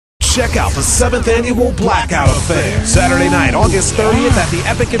Check out the 7th Annual Blackout Affair. Saturday night, August 30th at the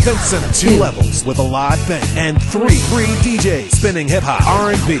Epic Event Center. 2 levels with a live band and 3 free DJs spinning hip-hop,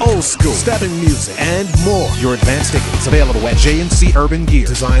 R&B, old school, stepping music, and more. Your advance tickets available at J&C Urban Gear,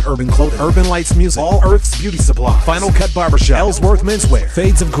 Design Urban Clothing, Urban Lights Music, All Earth's Beauty Supply, Final Cut Barbershop, Ellsworth Menswear,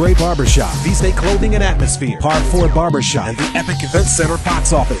 Fades of Grey Barbershop, V-State Clothing and Atmosphere, Part 4 Barbershop, and the Epic Event Center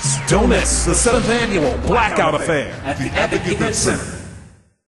box office. Don't miss the 7th Annual Blackout Affair at the Epic Event Center.